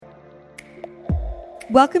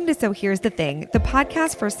Welcome to So Here's the Thing, the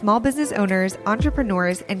podcast for small business owners,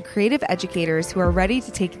 entrepreneurs, and creative educators who are ready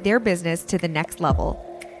to take their business to the next level.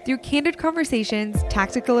 Through candid conversations,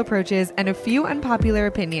 tactical approaches, and a few unpopular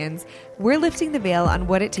opinions, we're lifting the veil on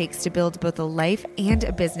what it takes to build both a life and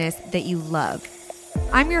a business that you love.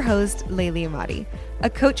 I'm your host, Layli Emadi, a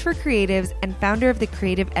coach for creatives and founder of the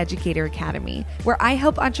Creative Educator Academy, where I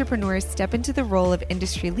help entrepreneurs step into the role of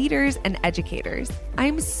industry leaders and educators.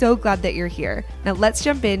 I'm so glad that you're here. Now let's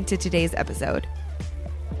jump into today's episode.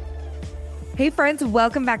 Hey friends,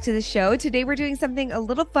 welcome back to the show. Today we're doing something a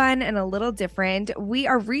little fun and a little different. We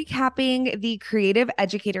are recapping the Creative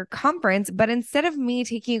Educator Conference, but instead of me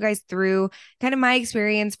taking you guys through kind of my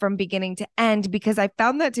experience from beginning to end, because I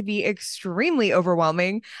found that to be extremely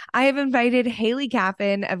overwhelming, I have invited Haley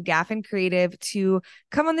Gaffin of Gaffin Creative to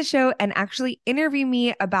come on the show and actually interview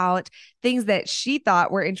me about things that she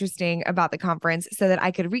thought were interesting about the conference so that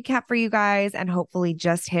I could recap for you guys and hopefully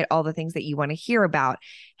just hit all the things that you want to hear about.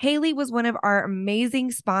 Haley was one of our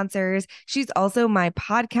amazing sponsors. She's also my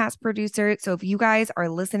podcast producer. So if you guys are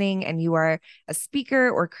listening and you are a speaker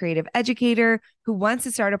or creative educator who wants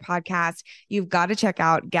to start a podcast, you've got to check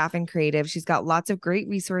out Gaffin Creative. She's got lots of great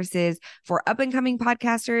resources for up and coming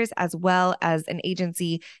podcasters, as well as an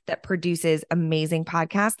agency that produces amazing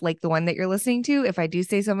podcasts like the one that you're listening to. If I do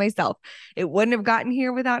say so myself, it wouldn't have gotten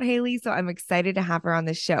here without Haley. So I'm excited to have her on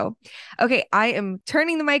the show. Okay, I am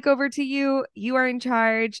turning the mic over to you. You are in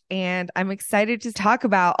charge, and I'm excited to talk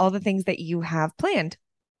about all the things that you have planned.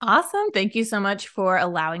 Awesome. Thank you so much for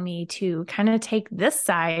allowing me to kind of take this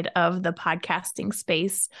side of the podcasting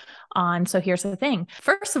space on. So here's the thing.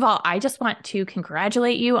 First of all, I just want to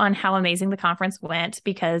congratulate you on how amazing the conference went,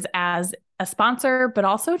 because as a sponsor, but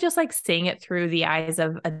also just like seeing it through the eyes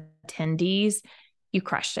of attendees, you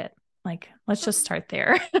crushed it. Like, let's just start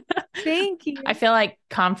there. Thank you. I feel like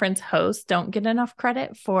conference hosts don't get enough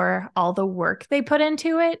credit for all the work they put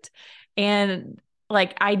into it. And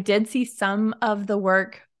like, I did see some of the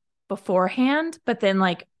work beforehand, but then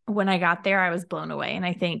like when I got there, I was blown away. And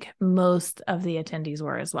I think most of the attendees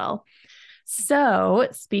were as well. So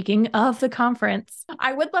speaking of the conference,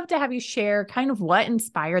 I would love to have you share kind of what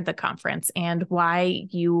inspired the conference and why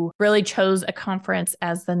you really chose a conference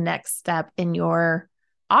as the next step in your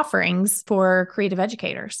offerings for creative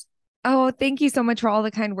educators. Oh, thank you so much for all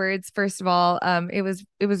the kind words. First of all, it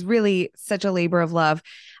was really such a labor of love.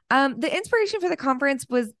 The inspiration for the conference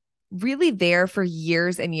was really there for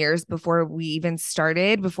years and years before we even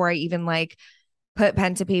started, before I even like put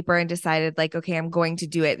pen to paper and decided like, okay, I'm going to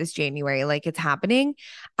do it this January. Like, it's happening.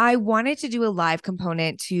 I wanted to do a live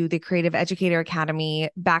component to the Creative Educator Academy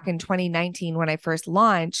back in 2019 when I first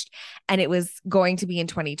launched, and it was going to be in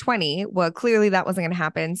 2020. Well, clearly that wasn't going to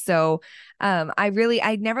happen. So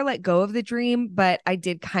I never let go of the dream, but I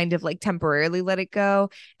did kind of like temporarily let it go.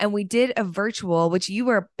 And we did a virtual, which you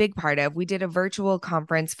were a big part of. We did a virtual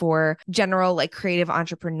conference for general like creative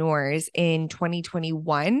entrepreneurs in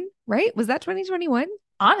 2021. Right? Was that 2021?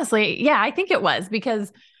 Honestly, yeah, I think it was, because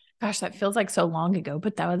gosh, that feels like so long ago,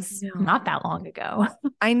 but that was not that long ago.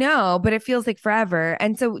 I know, but it feels like forever.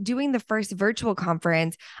 And so doing the first virtual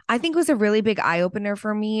conference, I think was a really big eye opener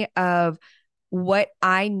for me of what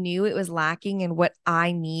I knew it was lacking and what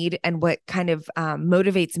I need, and what kind of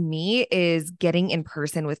motivates me is getting in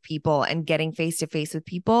person with people and getting face to face with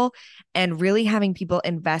people, and really having people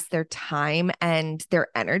invest their time and their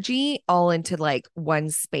energy all into like one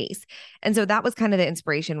space. And so that was kind of the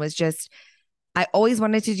inspiration, was just, I always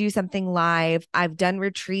wanted to do something live. I've done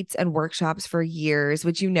retreats and workshops for years,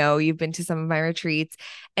 which, you know, you've been to some of my retreats.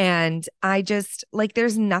 And I just like,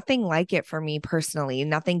 there's nothing like it for me personally.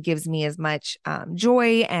 Nothing gives me as much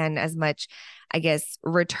joy and as much, I guess,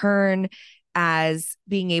 return as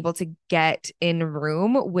being able to get in a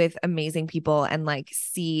room with amazing people and like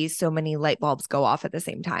see so many light bulbs go off at the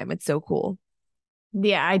same time. It's so cool.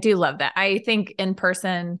 Yeah, I do love that. I think in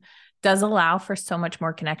person does allow for so much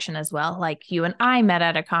more connection as well. Like, you and I met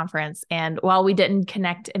at a conference, and while we didn't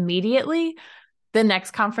connect immediately, the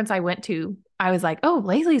next conference I went to, I was like, oh,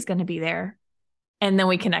 Layli's going to be there. And then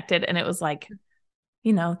we connected, and it was like,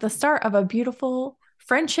 you know, the start of a beautiful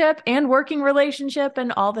friendship and working relationship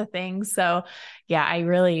and all the things. So yeah, I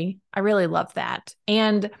really love that.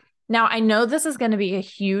 And now I know this is going to be a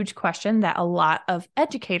huge question that a lot of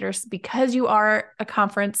educators, because you are a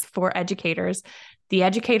conference for educators, the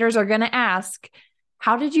educators are going to ask,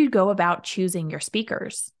 how did you go about choosing your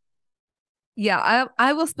speakers? Yeah,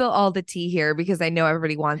 I will spill all the tea here because I know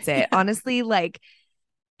everybody wants it. Honestly, like,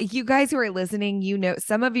 you guys who are listening,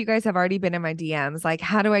 some of you guys have already been in my DMs. Like,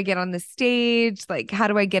 how do I get on the stage? Like, how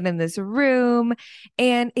do I get in this room?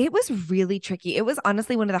 And it was really tricky. It was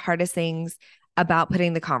honestly one of the hardest things about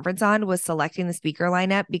putting the conference on was selecting the speaker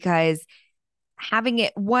lineup, because having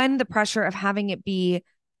it, one, the pressure of having it be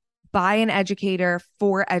by an educator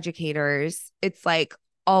for educators, it's like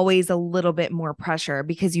always a little bit more pressure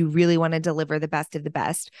because you really want to deliver the best of the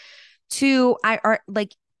best. Two,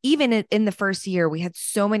 even in the first year, we had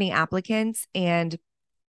so many applicants, and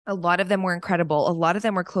a lot of them were incredible. A lot of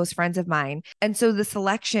them were close friends of mine. And so the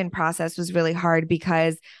selection process was really hard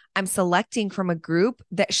because I'm selecting from a group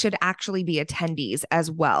that should actually be attendees as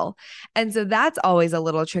well. And so that's always a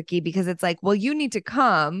little tricky because it's like, well, you need to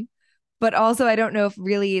come, but also I don't know if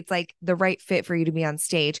really it's like the right fit for you to be on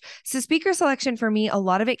stage. So speaker selection for me, a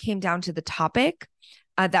lot of it came down to the topic.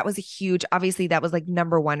 That was obviously that was like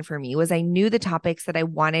number one for me, was I knew the topics that I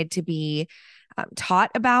wanted to be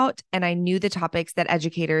taught about, and I knew the topics that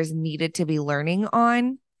educators needed to be learning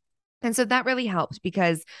on. And so that really helped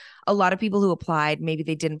because a lot of people who applied, maybe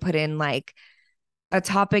they didn't put in like a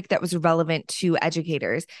topic that was relevant to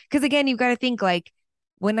educators. Because again, you've got to think like,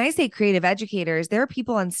 when I say creative educators, there are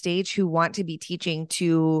people on stage who want to be teaching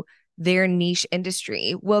to their niche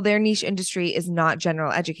industry. Well, their niche industry is not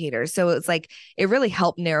general educators. So it's like, it really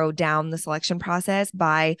helped narrow down the selection process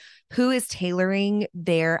by who is tailoring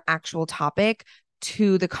their actual topic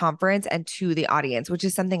to the conference and to the audience, which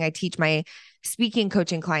is something I teach my speaking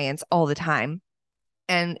coaching clients all the time.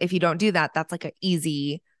 And if you don't do that, that's like an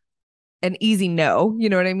easy no, you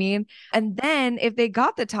know what I mean? And then if they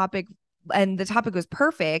got the topic and the topic was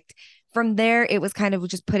perfect, from there, it was kind of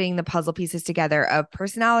just putting the puzzle pieces together of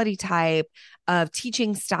personality type, of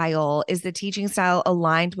teaching style. Is the teaching style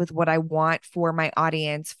aligned with what I want for my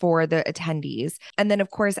audience, for the attendees? And then,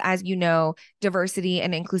 of course, as you know, diversity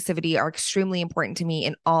and inclusivity are extremely important to me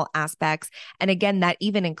in all aspects. And again, that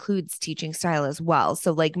even includes teaching style as well.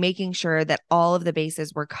 So like making sure that all of the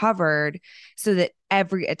bases were covered so that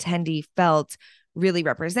every attendee felt really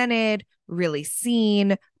represented, really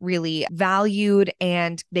seen, really valued,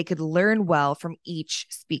 and they could learn well from each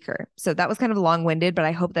speaker. So that was kind of long-winded, but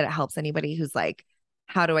I hope that it helps anybody who's like,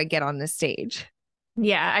 how do I get on this stage?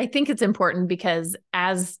 Yeah, I think it's important because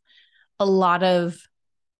as a lot of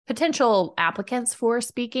potential applicants for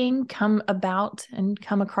speaking come about and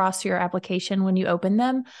come across your application when you open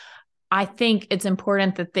them, I think it's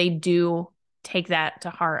important that they do take that to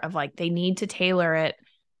heart of like, they need to tailor it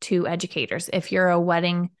to educators. If you're a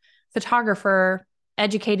wedding photographer,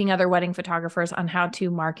 educating other wedding photographers on how to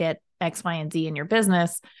market X, Y, and Z in your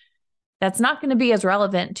business, that's not going to be as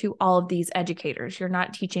relevant to all of these educators. You're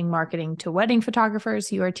not teaching marketing to wedding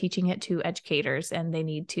photographers. You are teaching it to educators, and they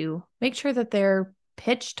need to make sure that their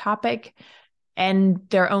pitch topic and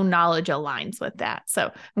their own knowledge aligns with that. So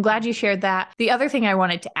I'm glad you shared that. The other thing I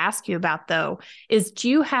wanted to ask you about, though, is do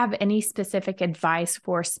you have any specific advice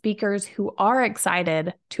for speakers who are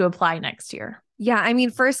excited to apply next year? Yeah, I mean,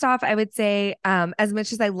 first off, I would say, as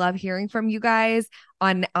much as I love hearing from you guys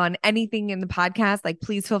on anything in the podcast, like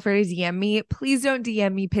please feel free to DM me. Please don't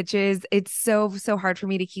DM me pitches. It's so hard for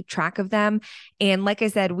me to keep track of them. And like I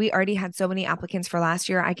said, we already had so many applicants for last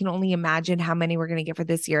year. I can only imagine how many we're going to get for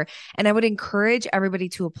this year. And I would encourage everybody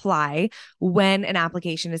to apply when an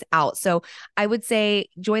application is out. So I would say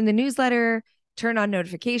join the newsletter. Turn on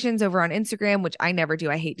notifications over on Instagram, which I never do.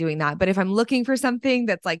 I hate doing that. But if I'm looking for something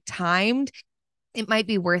that's like timed, it might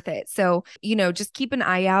be worth it. So, just keep an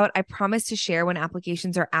eye out. I promise to share when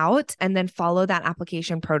applications are out, and then follow that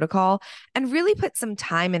application protocol and really put some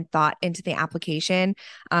time and thought into the application.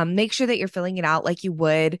 Make sure that you're filling it out like you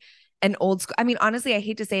would an old school. I mean, honestly, I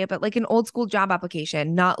hate to say it, but like an old school job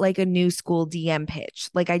application, not like a new school DM pitch.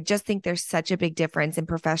 Like, I just think there's such a big difference in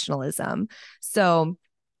professionalism. So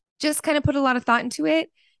just kind of put a lot of thought into it,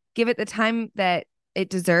 give it the time that it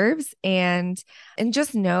deserves, and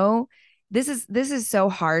just know this is so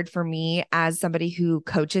hard for me as somebody who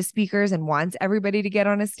coaches speakers and wants everybody to get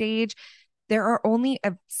on a stage. There are only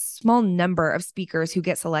a small number of speakers who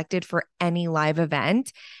get selected for any live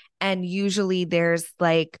event. And usually there's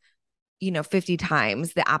like, 50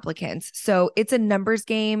 times the applicants. So it's a numbers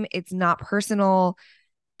game. It's not personal.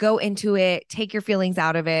 Go into it, take your feelings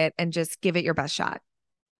out of it, and just give it your best shot.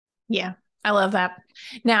 Yeah. I love that.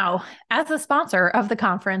 Now, as a sponsor of the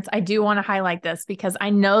conference, I do want to highlight this because I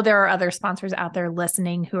know there are other sponsors out there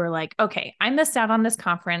listening who are like, okay, I missed out on this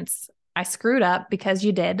conference. I screwed up because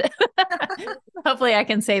you did. Hopefully I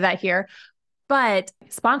can say that here. But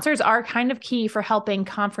sponsors are kind of key for helping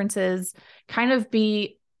conferences kind of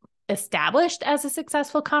be established as a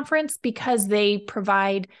successful conference because they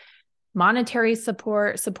provide monetary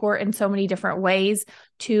support in so many different ways,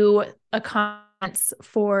 to a conference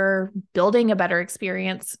for building a better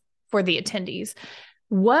experience for the attendees.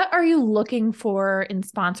 What are you looking for in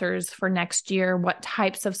sponsors for next year? What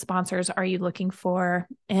types of sponsors are you looking for?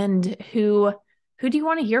 And who do you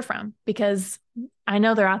want to hear from? Because I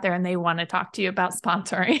know they're out there and they want to talk to you about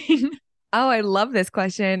sponsoring. Oh, I love this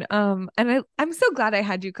question. And I'm so glad I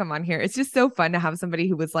had you come on here. It's just so fun to have somebody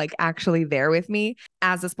who was like actually there with me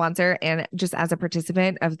as a sponsor and just as a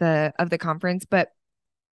participant of the conference. But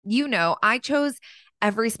I chose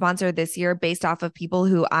every sponsor this year based off of people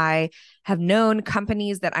who I have known,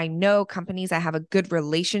 companies that I know, companies I have a good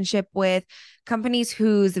relationship with, companies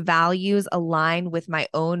whose values align with my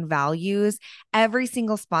own values. Every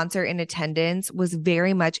single sponsor in attendance was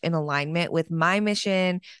very much in alignment with my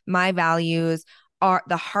mission, my values, are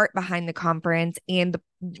the heart behind the conference, and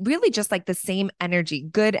really just like the same energy,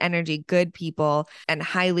 good people, and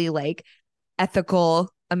highly like ethical,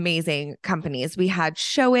 amazing companies. We had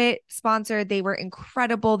Showit sponsored. They were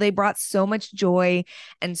incredible. They brought so much joy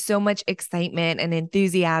and so much excitement and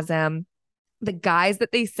enthusiasm. The guys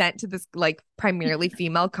that they sent to this like primarily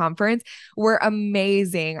female conference were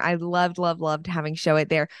amazing. I loved having Showit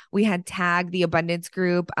there. We had Tag, the Abundance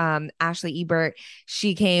Group, Ashley Ebert.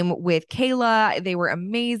 She came with Kayla. They were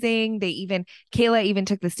amazing. Kayla even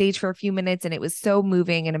took the stage for a few minutes, and it was so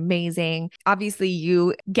moving and amazing. Obviously,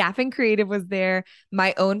 Gaffin Creative was there,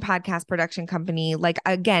 my own podcast production company. Like,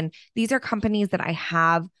 again, these are companies that I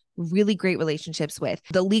have really great relationships with.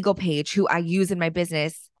 The Legal Page, who I use in my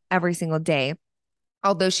business every single day.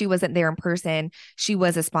 Although she wasn't there in person, she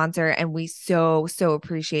was a sponsor, and we so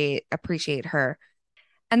appreciate her.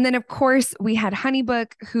 And then of course we had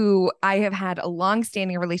Honeybook, who I have had a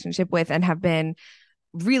long-standing relationship with and have been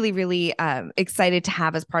really excited to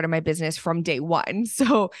have as part of my business from day one.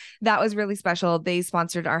 So that was really special. They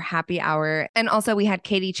sponsored our happy hour. And also we had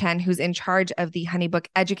Katie Chen, who's in charge of the Honeybook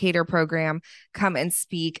Educator Program, come and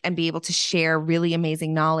speak and be able to share really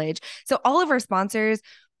amazing knowledge. So all of our sponsors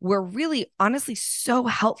were really honestly so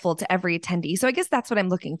helpful to every attendee. So I guess that's what I'm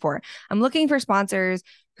looking for. I'm looking for sponsors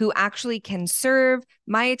who actually can serve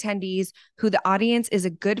my attendees, who the audience is a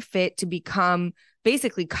good fit to become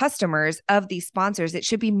basically customers of these sponsors. It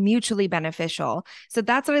should be mutually beneficial. So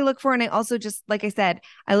that's what I look for. And I also just, like I said,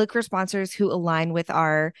 I look for sponsors who align with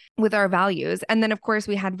our values. And then of course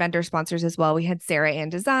we had vendor sponsors as well. We had Sarah Ann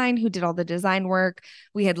Design, who did all the design work.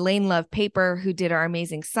 We had Lane Love Paper, who did our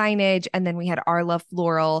amazing signage. And then we had Our Love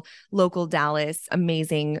Floral, local Dallas,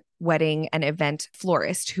 amazing wedding and event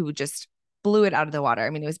florist, who just blew it out of the water.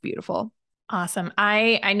 I mean, it was beautiful. Awesome.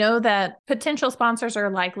 I know that potential sponsors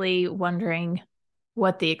are likely wondering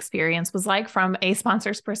what the experience was like from a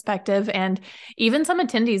sponsor's perspective. And even some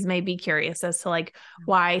attendees may be curious as to like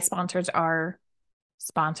why sponsors are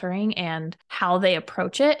sponsoring and how they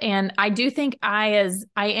approach it. And I do think I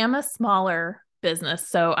am a smaller business,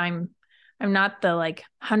 so I'm not the like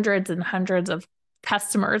hundreds and hundreds of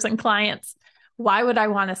customers and clients. Why would I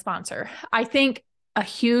want to sponsor? I think a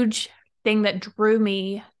huge thing that drew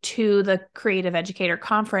me to the Creative Educator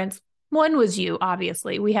Conference, one was you,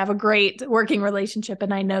 obviously. We have a great working relationship,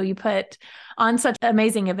 and I know you put on such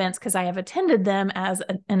amazing events because I have attended them as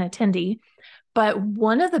an attendee. But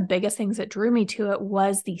one of the biggest things that drew me to it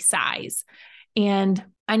was the size. And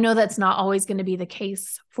I know that's not always going to be the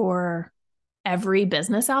case for every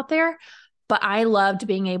business out there, but I loved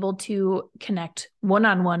being able to connect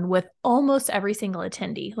one-on-one with almost every single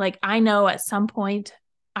attendee. Like, I know at some point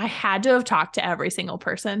I had to have talked to every single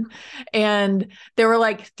person. And there were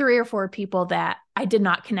like 3 or 4 people that I did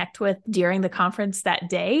not connect with during the conference that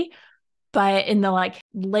day. But in the like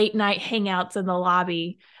late night hangouts in the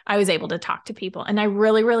lobby, I was able to talk to people. And I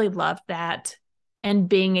really, really loved that. And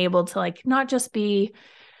being able to like, not just be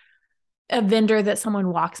a vendor that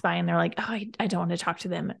someone walks by and they're like, oh, I don't want to talk to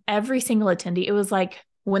them. Every single attendee, it was like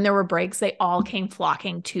when there were breaks, they all came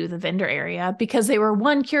flocking to the vendor area because they were,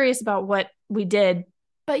 one, curious about what we did,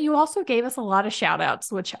 but you also gave us a lot of shout outs,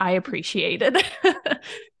 which I appreciated.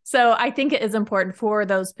 So I think it is important for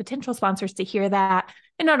those potential sponsors to hear that.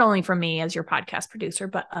 And not only from me as your podcast producer,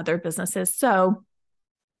 but other businesses. So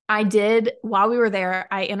I did, while we were there,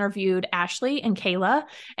 I interviewed Ashley and Kayla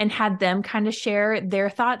and had them kind of share their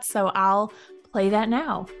thoughts. So I'll play that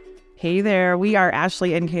now. Hey there, we are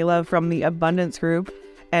Ashley and Kayla from the Abundance Group,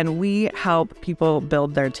 and we help people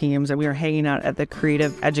build their teams. And we are hanging out at the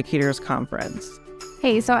Creative Educators Conference.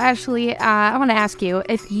 Hey, so Ashley, I want to ask you,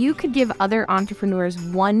 if you could give other entrepreneurs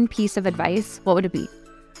one piece of advice, what would it be?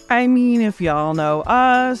 I mean, if y'all know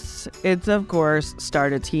us, it's of course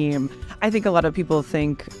start a team. I think a lot of people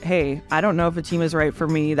think, hey, I don't know if a team is right for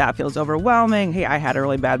me. That feels overwhelming. Hey, I had a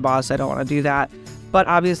really bad boss. I don't want to do that. But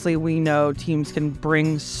obviously, we know teams can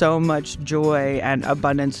bring so much joy and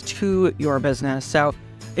abundance to your business. So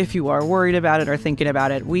if you are worried about it or thinking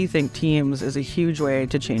about it, we think teams is a huge way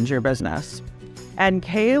to change your business. And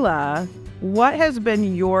Kayla, what has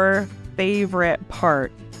been your favorite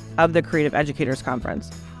part of the Creative Educators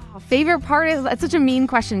Conference? Favorite part is, that's such a mean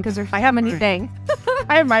question because I have many things.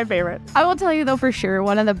 I have my favorite. I will tell you though, for sure,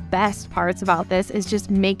 one of the best parts about this is just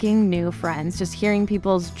making new friends, just hearing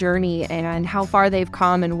people's journey and how far they've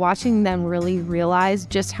come and watching them really realize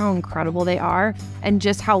just how incredible they are and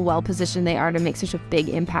just how well positioned they are to make such a big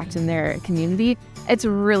impact in their community. It's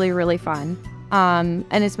really, really fun. And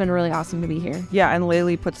it's been really awesome to be here. Yeah, and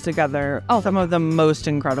Laylee puts together some of the most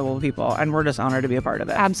incredible people, and we're just honored to be a part of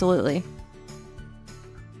it. Absolutely.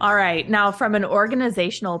 All right. Now, from an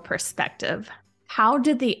organizational perspective, how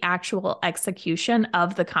did the actual execution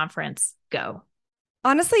of the conference go?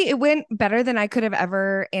 Honestly, it went better than I could have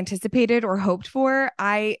ever anticipated or hoped for.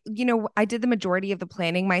 I did the majority of the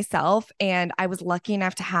planning myself, and I was lucky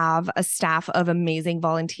enough to have a staff of amazing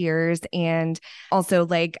volunteers. And also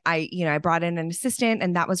I brought in an assistant,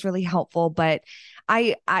 and that was really helpful. But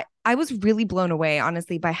I was really blown away,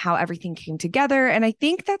 honestly, by how everything came together. And I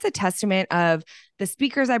think that's a testament of the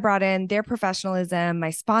speakers I brought in, their professionalism, my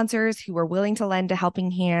sponsors who were willing to lend a helping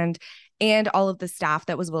hand, and all of the staff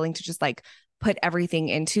that was willing to just put everything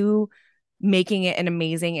into making it an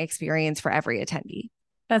amazing experience for every attendee.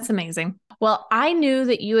 That's amazing. Well, I knew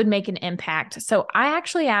that you would make an impact. So I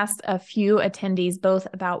actually asked a few attendees both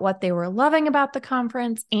about what they were loving about the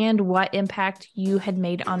conference and what impact you had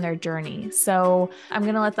made on their journey. So I'm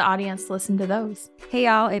going to let the audience listen to those. Hey,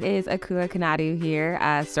 y'all. It is Akua Kanadu here,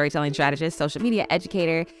 a storytelling strategist, social media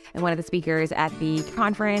educator, and one of the speakers at the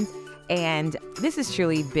conference. And this has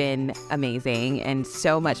truly been amazing and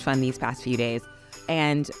so much fun these past few days.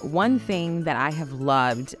 And one thing that I have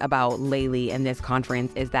loved about Laylee in this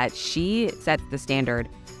conference is that she sets the standard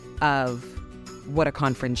of what a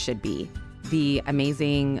conference should be. The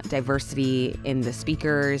amazing diversity in the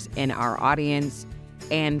speakers, in our audience.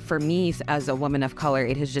 And for me, as a woman of color,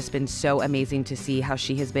 it has just been so amazing to see how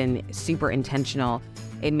she has been super intentional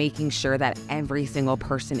in making sure that every single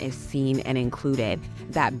person is seen and included,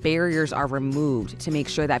 that barriers are removed to make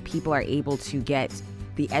sure that people are able to get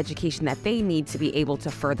the education that they need to be able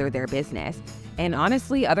to further their business. And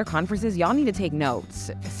honestly, other conferences, y'all need to take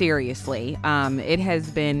notes, seriously. It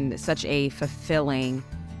has been such a fulfilling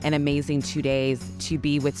and amazing 2 days to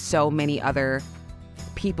be with so many other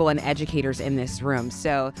people and educators in this room.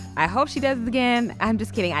 So I hope she does it again. I'm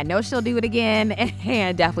just kidding. I know she'll do it again,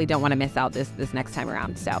 and definitely don't want to miss out this next time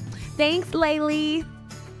around. So thanks, Laylee.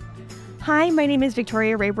 Hi, my name is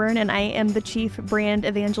Victoria Rayburn, and I am the Chief Brand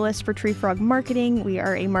Evangelist for Tree Frog Marketing. We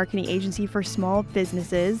are a marketing agency for small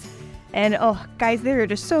businesses. And guys, there are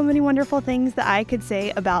just so many wonderful things that I could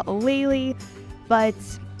say about Laylee. But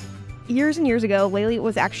years and years ago, Laylee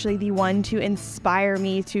was actually the one to inspire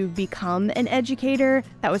me to become an educator.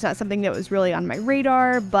 That was not something that was really on my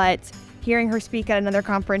radar, but hearing her speak at another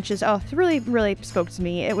conference just, really, really spoke to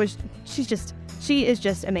me. She is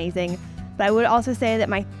just amazing. But I would also say that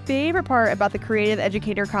my favorite part about the Creative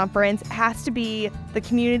Educator Conference has to be the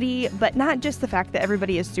community, but not just the fact that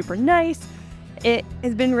everybody is super nice. It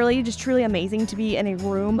has been really just truly amazing to be in a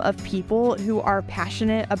room of people who are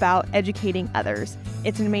passionate about educating others.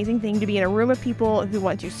 It's an amazing thing to be in a room of people who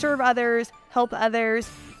want to serve others, help others,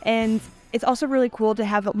 and it's also really cool to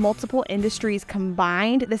have multiple industries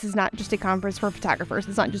combined. This is not just a conference for photographers.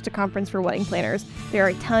 It's not just a conference for wedding planners. There are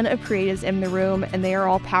a ton of creatives in the room, and they are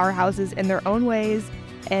all powerhouses in their own ways,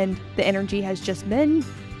 and the energy has just been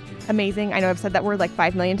amazing. I know I've said that word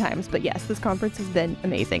 5 million times, but yes, this conference has been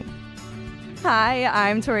amazing. Hi,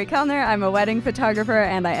 I'm Tori Kellner. I'm a wedding photographer,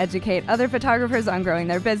 and I educate other photographers on growing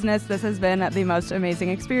their business. This has been the most amazing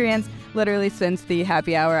experience. Literally since the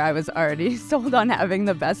happy hour, I was already sold on having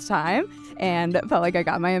the best time and felt like I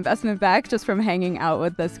got my investment back just from hanging out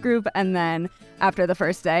with this group. And then after the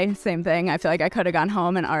first day, same thing. I feel like I could have gone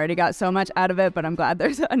home and already got so much out of it, but I'm glad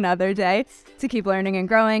there's another day to keep learning and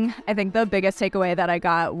growing. I think the biggest takeaway that I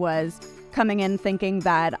got was coming in thinking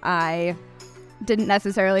that I didn't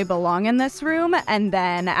necessarily belong in this room. And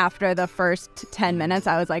then after the first 10 minutes,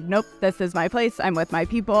 I was like, nope, this is my place. I'm with my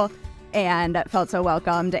people, and felt so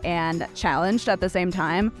welcomed and challenged at the same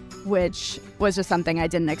time, which was just something I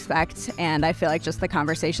didn't expect. And I feel like just the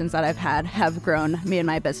conversations that I've had have grown me and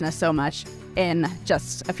my business so much in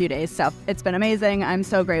just a few days. So it's been amazing. I'm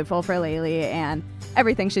so grateful for Laylee and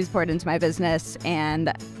everything she's poured into my business.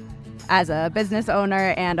 And as a business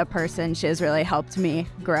owner and a person, she has really helped me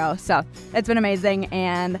grow. So it's been amazing,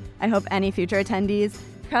 and I hope any future attendees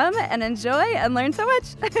come and enjoy and learn so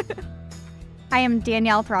much. I am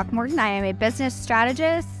Danielle Throckmorton. I am a business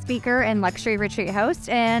strategist, speaker, and luxury retreat host,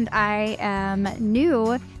 and I am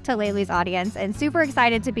new to Laylee's audience and super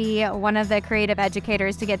excited to be one of the creative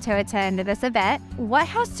educators to get to attend this event. What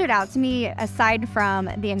has stood out to me, aside from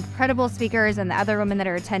the incredible speakers and the other women that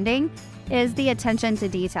are attending, is the attention to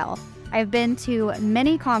detail. I've been to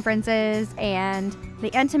many conferences, and the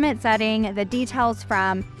intimate setting, the details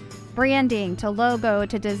from branding to logo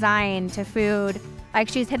to design to food, like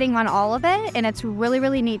she's hitting on all of it, and it's really,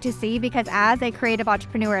 really neat to see, because as a creative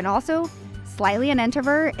entrepreneur and also slightly an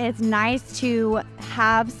introvert, it's nice to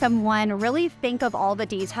have someone really think of all the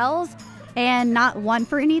details and not want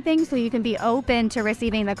for anything, so you can be open to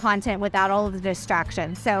receiving the content without all of the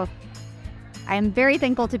distractions. So I am very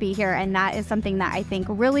thankful to be here, and that is something that I think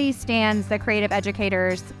really stands the Creative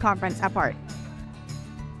Educators Conference apart.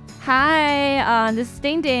 Hi, this is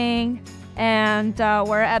Ding Ding, and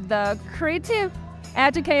we're at the Creative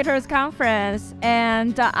Educators Conference,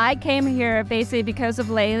 and I came here basically because of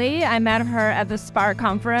Laylee. I met her at the Spark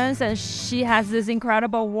Conference, and she has this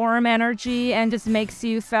incredible warm energy and just makes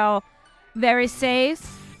you feel very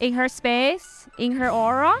safe in her space, in her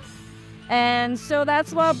aura. And so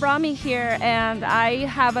that's what brought me here, and I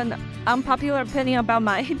have an unpopular opinion about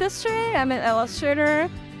my industry. I'm an illustrator,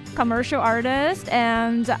 commercial artist,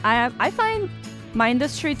 and I find my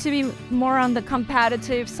industry to be more on the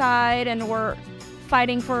competitive side, and we're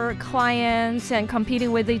fighting for clients and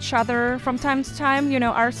competing with each other from time to time,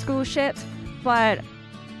 our school shit. But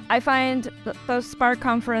I find the Spark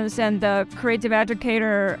Conference and the Creative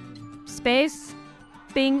Educator space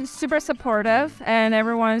being super supportive, and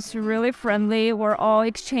everyone's really friendly. We're all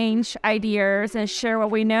exchange ideas and share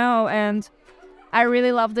what we know, and I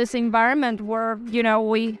really love this environment where,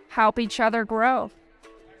 we help each other grow.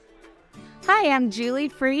 Hi, I'm Julie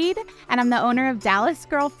Freed, and I'm the owner of Dallas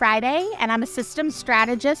Girl Friday, and I'm a systems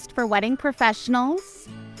strategist for wedding professionals.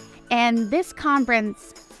 And this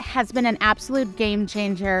conference has been an absolute game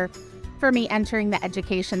changer for me entering the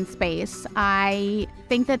education space. I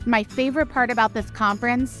think that my favorite part about this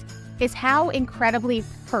conference is how incredibly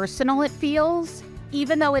personal it feels,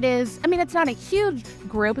 even though it's not a huge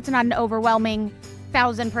group, it's not an overwhelming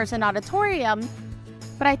 1,000-person auditorium,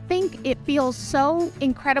 but I think it feels so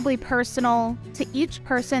incredibly personal to each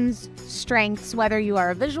person's strengths, whether you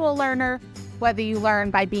are a visual learner, whether you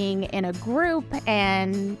learn by being in a group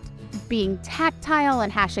and being tactile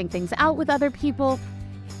and hashing things out with other people.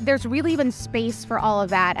 There's really been space for all of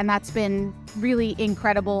that, and that's been really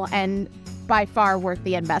incredible and by far worth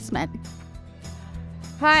the investment.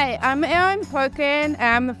 Hi, I'm Erin Perkin, and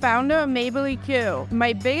I'm the founder of Mabley Q.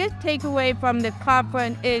 My biggest takeaway from the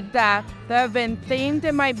conference is that there have been things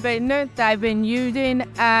in my business that I've been using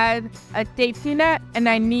as a safety net, and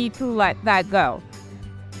I need to let that go.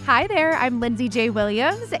 Hi there, I'm Lindsay J.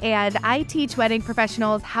 Williams, and I teach wedding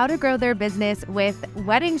professionals how to grow their business with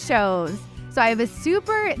wedding shows. So I have a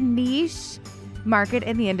super niche market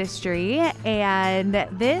in the industry, and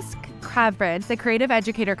this conference, the Creative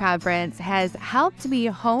Educator Conference, has helped me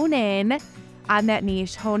hone in on that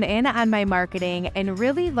niche, hone in on my marketing, and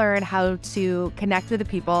really learn how to connect with the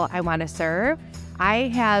people I want to serve. I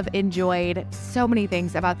have enjoyed so many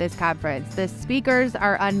things about this conference. The speakers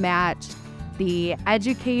are unmatched. The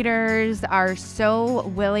educators are so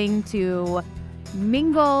willing to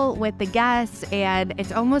mingle with the guests, and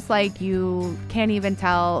it's almost like you can't even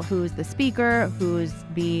tell who's the speaker, who's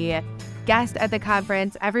the guest at the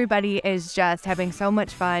conference. Everybody is just having so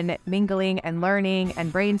much fun mingling and learning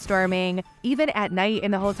and brainstorming. Even at night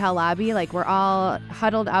in the hotel lobby, we're all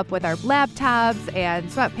huddled up with our laptops and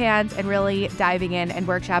sweatpants and really diving in and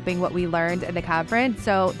workshopping what we learned in the conference.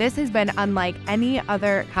 So this has been unlike any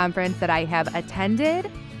other conference that I have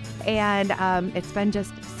attended. And it's been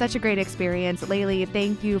just such a great experience. Laylee,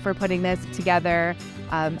 thank you for putting this together.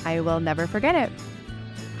 I will never forget it.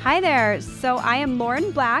 Hi there. So I am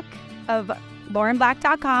Lauren Black of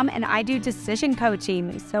LaurenBlack.com, and I do decision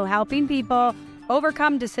coaching. So helping people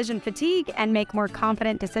overcome decision fatigue and make more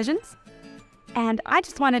confident decisions. And I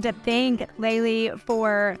just wanted to thank Laylee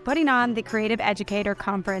for putting on the Creative Educator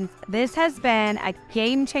Conference. This has been a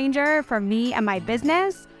game changer for me and my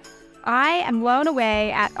business. I am blown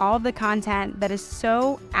away at all of the content that is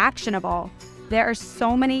so actionable. There are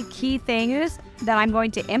so many key things that I'm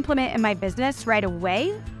going to implement in my business right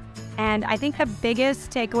away. And I think the biggest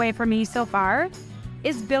takeaway for me so far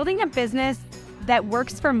is building a business that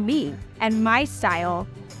works for me and my style,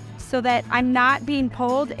 so that I'm not being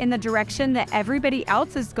pulled in the direction that everybody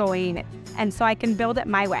else is going, and so I can build it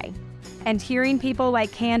my way. And hearing people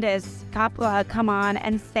like Candace Coppola come on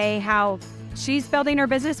and say how she's building her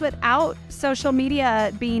business without social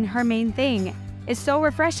media being her main thing is so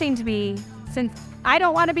refreshing to me, since I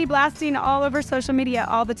don't want to be blasting all over social media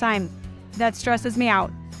all the time. That stresses me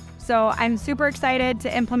out. So I'm super excited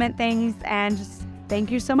to implement things, and just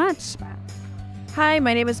thank you so much. Hi,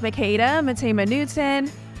 my name is Makeda Matema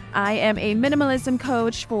Newton. I am a minimalism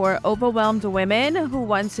coach for overwhelmed women who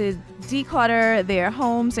want to declutter their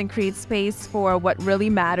homes and create space for what really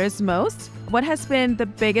matters most. What has been the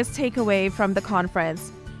biggest takeaway from the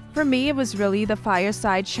conference? For me, it was really the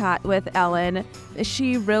fireside chat with Ellen.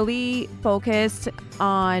 She really focused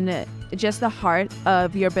on just the heart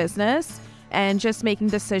of your business and just making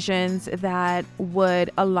decisions that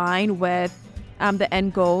would align with the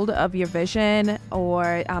end goal of your vision,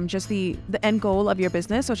 or just the end goal of your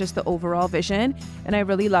business, or just the overall vision. And I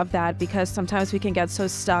really love that, because sometimes we can get so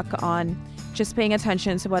stuck on just paying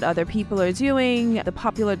attention to what other people are doing, the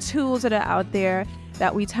popular tools that are out there,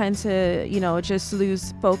 that we tend to, just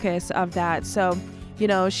lose focus of that. So,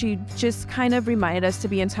 she just kind of reminded us to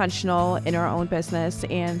be intentional in our own business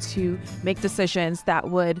and to make decisions that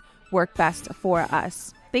would work best for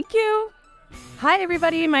us. Thank you. Hi,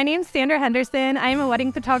 everybody. My name's Sandra Henderson. I am a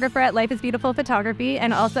wedding photographer at Life is Beautiful Photography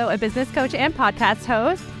and also a business coach and podcast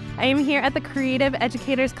host. I am here at the Creative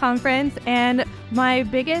Educators Conference, and my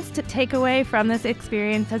biggest takeaway from this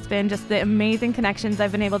experience has been just the amazing connections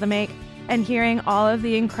I've been able to make, and hearing all of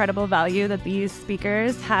the incredible value that these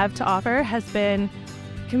speakers have to offer has been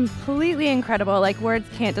completely incredible. Like, words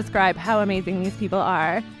can't describe how amazing these people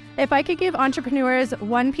are. If I could give entrepreneurs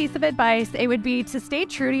one piece of advice, it would be to stay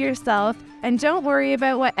true to yourself and don't worry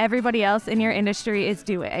about what everybody else in your industry is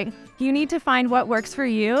doing. You need to find what works for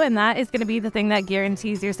you, and that is going to be the thing that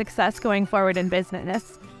guarantees your success going forward in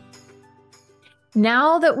business.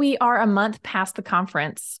 Now that we are a month past the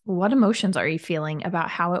conference, what emotions are you feeling about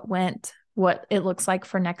how it went, what it looks like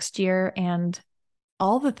for next year, and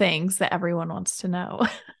all the things that everyone wants to know?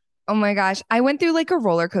 Oh my gosh. I went through like a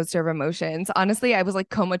roller coaster of emotions. Honestly, I was like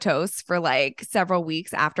comatose for like several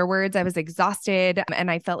weeks afterwards. I was exhausted and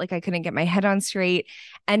I felt like I couldn't get my head on straight.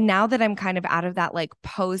 And now that I'm kind of out of that like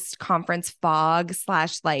post-conference fog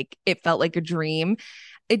 / like it felt like a dream,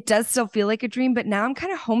 it does still feel like a dream, but now I'm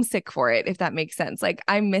kind of homesick for it, if that makes sense. Like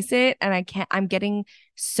I miss it, and I'm getting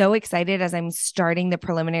so excited as I'm starting the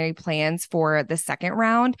preliminary plans for the second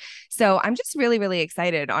round. So I'm just really, really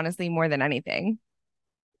excited, honestly, more than anything.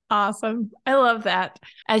 Awesome. I love that.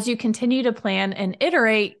 As you continue to plan and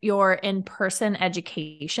iterate your in-person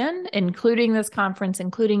education, including this conference,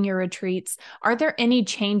 including your retreats, are there any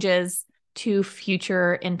changes to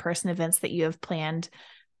future in-person events that you have planned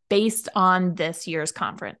based on this year's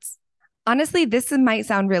conference? Honestly, this might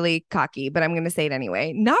sound really cocky, but I'm going to say it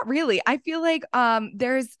anyway. Not really. I feel like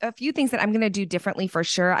there's a few things that I'm going to do differently for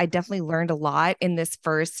sure. I definitely learned a lot in this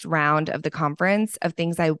first round of the conference of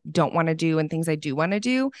things I don't want to do and things I do want to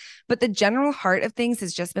do. But the general heart of things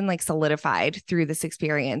has just been like solidified through this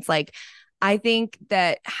experience. Like, I think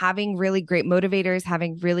that having really great motivators,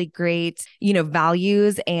 having really great,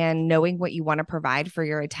 values, and knowing what you want to provide for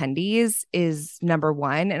your attendees is number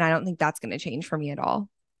one. And I don't think that's going to change for me at all.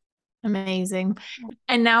 Amazing.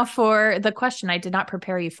 And now for the question I did not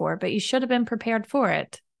prepare you for, but you should have been prepared for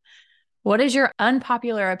it. What is your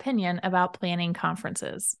unpopular opinion about planning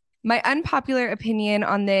conferences? My unpopular opinion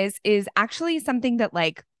on this is actually something that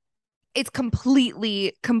it's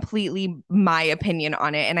completely my opinion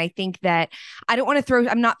on it. And I think that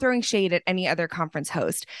I'm not throwing shade at any other conference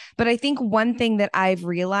host, but I think one thing that I've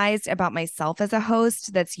realized about myself as a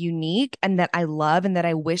host that's unique and that I love and that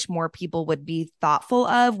I wish more people would be thoughtful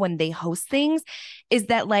of when they host things is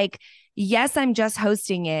that yes, I'm just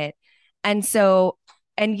hosting it. And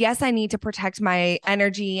yes, I need to protect my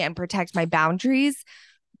energy and protect my boundaries.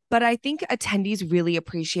 But I think attendees really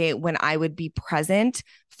appreciate when I would be present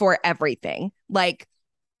for everything. Like,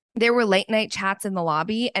 there were late night chats in the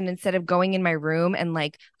lobby, and instead of going in my room and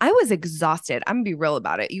I was exhausted. I'm gonna be real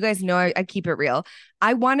about it. You guys know I keep it real.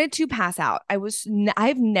 I wanted to pass out.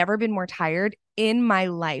 I've never been more tired in my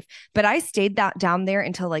life, but I stayed down there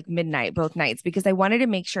until midnight, both nights, because I wanted to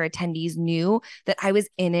make sure attendees knew that I was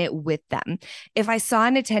in it with them. If I saw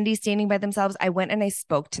an attendee standing by themselves, I went and I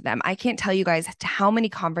spoke to them. I can't tell you guys how many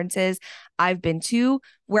conferences I've been to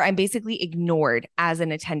where I'm basically ignored as an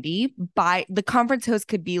attendee by the conference host.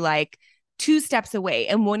 Could be 2 steps away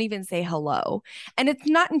and won't even say hello. And it's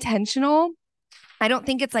not intentional. I don't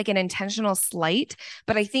think it's an intentional slight,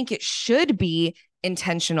 but I think it should be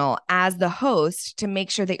intentional as the host to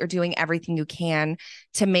make sure that you're doing everything you can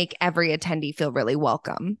to make every attendee feel really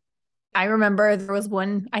welcome. I remember there was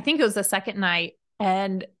one, I think it was the second night,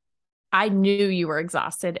 and I knew you were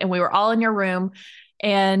exhausted, and we were all in your room,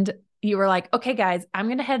 and you were like, okay, guys, I'm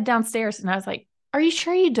going to head downstairs. And I was like, are you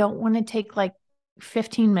sure you don't want to take like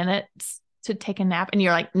 15 minutes to take a nap? And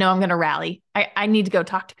you're like, no, I'm going to rally. I need to go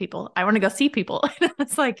talk to people. I want to go see people. And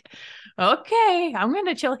it's like, okay, I'm going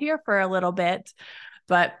to chill here for a little bit.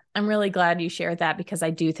 But I'm really glad you shared that, because I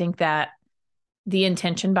do think that the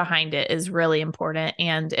intention behind it is really important,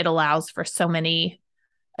 and it allows for so many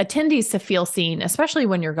attendees to feel seen, especially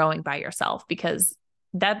when you're going by yourself, because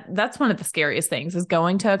that's one of the scariest things, is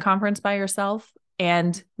going to a conference by yourself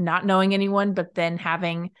and not knowing anyone, but then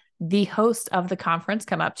having the host of the conference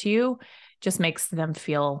come up to you just makes them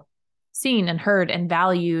feel seen and heard and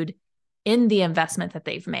valued in the investment that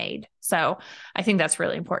they've made. So I think that's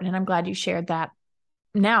really important. And I'm glad you shared that.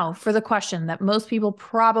 Now, for the question that most people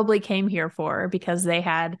probably came here for because they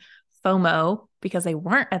had FOMO because they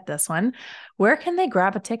weren't at this one, where can they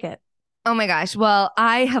grab a ticket? Oh my gosh. Well,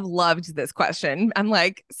 I have loved this question. I'm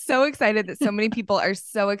like so excited that so many people are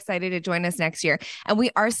so excited to join us next year. And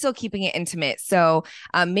we are still keeping it intimate. So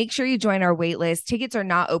make sure you join our wait list. Tickets are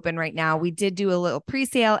not open right now. We did do a little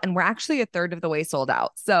pre-sale, and we're actually a third of the way sold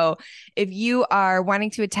out. So if you are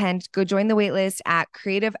wanting to attend, go join the wait list at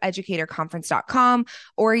creativeeducatorconference.com,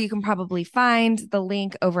 or you can probably find the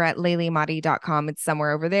link over at leilimadi.com. It's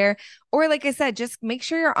somewhere over there. Or like I said, just make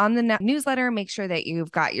sure you're on the newsletter, make sure that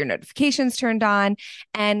you've got your notifications turned on.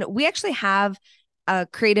 And we actually have a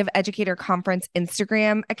Creative Educator Conference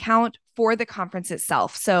Instagram account for the conference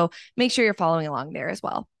itself. So make sure you're following along there as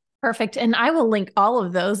well. Perfect. And I will link all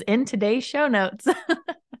of those in today's show notes.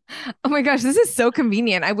 Oh my gosh, this is so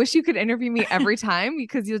convenient. I wish you could interview me every time,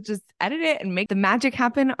 because you'll just edit it and make the magic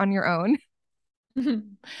happen on your own.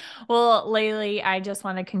 Well, Leili, I just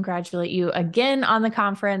want to congratulate you again on the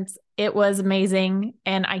conference. It was amazing.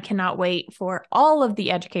 And I cannot wait for all of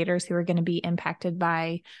the educators who are going to be impacted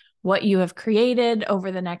by what you have created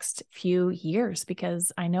over the next few years,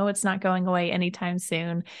 because I know it's not going away anytime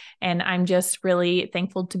soon. And I'm just really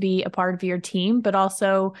thankful to be a part of your team, but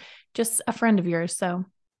also just a friend of yours. So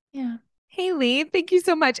yeah. Hey, Lee, thank you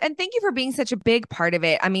so much. And thank you for being such a big part of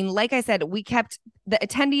it. I mean, like I said, we kept the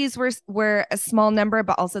attendees were a small number,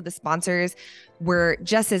 but also the sponsors were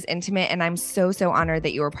just as intimate. And I'm so honored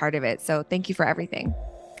that you were part of it. So thank you for everything.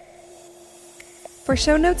 For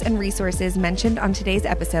show notes and resources mentioned on today's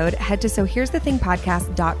episode, head to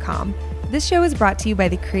sohere'sthethingpodcast.com. This show is brought to you by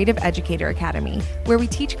the Creative Educator Academy, where we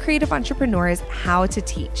teach creative entrepreneurs how to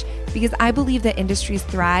teach, because I believe that industries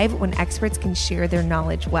thrive when experts can share their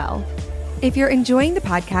knowledge well. If you're enjoying the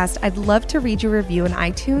podcast, I'd love to read your review on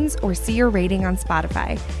iTunes or see your rating on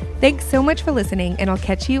Spotify. Thanks so much for listening, and I'll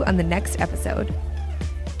catch you on the next episode.